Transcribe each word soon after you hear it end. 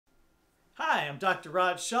Hi, I'm Dr.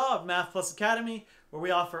 Rod Shaw of Math Plus Academy, where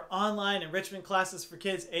we offer online enrichment classes for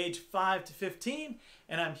kids age 5 to 15,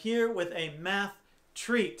 and I'm here with a math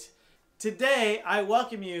treat. Today, I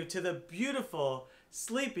welcome you to the beautiful,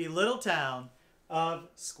 sleepy little town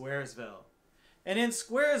of Squaresville. And in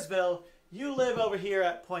Squaresville, you live over here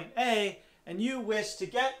at point A, and you wish to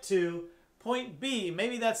get to point B.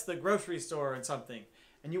 Maybe that's the grocery store or something,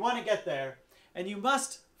 and you want to get there, and you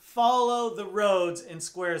must follow the roads in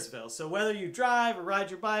Squaresville. So whether you drive or ride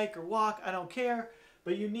your bike or walk, I don't care,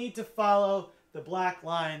 but you need to follow the black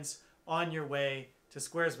lines on your way to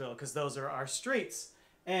Squaresville because those are our streets.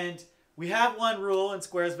 And we have one rule in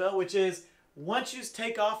Squaresville, which is once you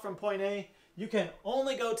take off from point A, you can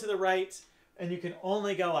only go to the right and you can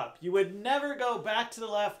only go up. You would never go back to the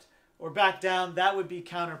left or back down. That would be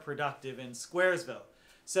counterproductive in Squaresville.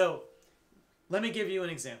 So let me give you an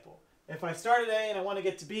example. If I start at A and I want to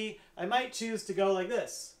get to B, I might choose to go like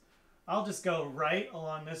this. I'll just go right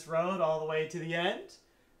along this road all the way to the end,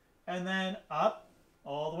 and then up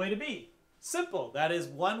all the way to B. Simple. That is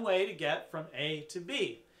one way to get from A to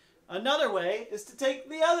B. Another way is to take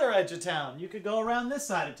the other edge of town. You could go around this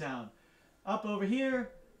side of town. Up over here,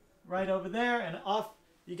 right over there, and off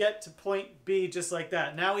you get to point B just like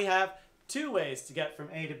that. Now we have two ways to get from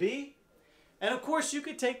A to B. And of course, you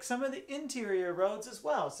could take some of the interior roads as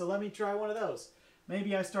well. So let me try one of those.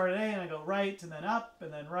 Maybe I start at A and I go right and then up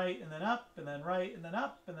and then right and then up and then right and then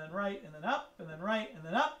up and then right and then up and then right and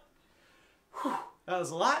then up. Whew, that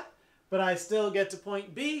was a lot, but I still get to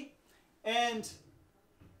point B. And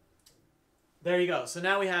there you go. So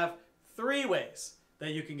now we have three ways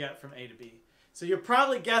that you can get from A to B. So you're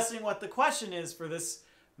probably guessing what the question is for this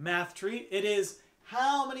math treat. It is,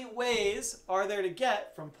 how many ways are there to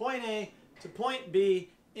get from point A to point B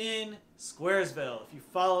in Squaresville if you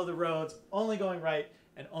follow the roads only going right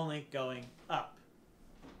and only going up?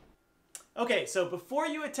 Okay, so before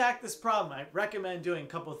you attack this problem, I recommend doing a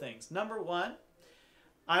couple things. Number one,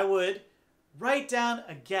 I would write down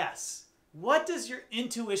a guess. What does your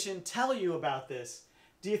intuition tell you about this?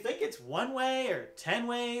 Do you think it's one way or 10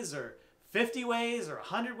 ways or 50 ways or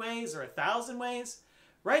 100 ways or 1,000 ways?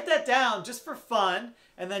 Write that down just for fun,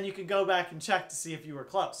 and then you can go back and check to see if you were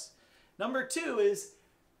close. Number two is,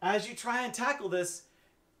 as you try and tackle this,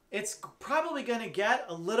 it's probably going to get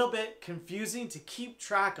a little bit confusing to keep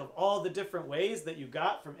track of all the different ways that you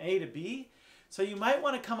got from A to B. So you might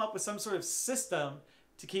want to come up with some sort of system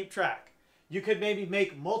to keep track. You could maybe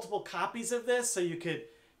make multiple copies of this so you could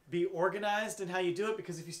be organized in how you do it,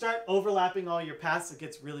 because if you start overlapping all your paths, it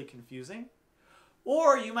gets really confusing.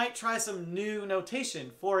 Or you might try some new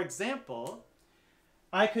notation. For example,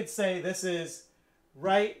 I could say this is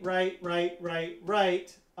right, right, right, right,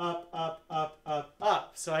 right, up, up, up, up,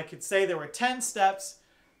 up. So I could say there were 10 steps,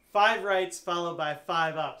 5 rights followed by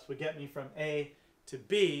 5 ups would get me from A to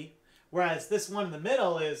B. Whereas this one in the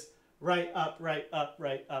middle is right, up, right, up,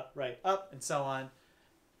 right, up, right, up, and so on.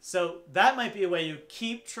 So that might be a way you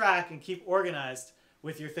keep track and keep organized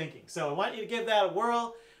with your thinking. So I want you to give that a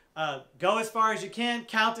whirl. Go as far as you can,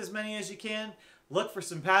 count as many as you can, look for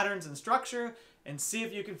some patterns and structure, and see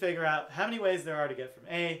if you can figure out how many ways there are to get from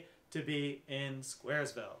A to B in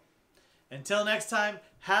Squaresville. Until next time,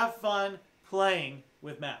 have fun playing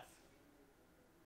with math.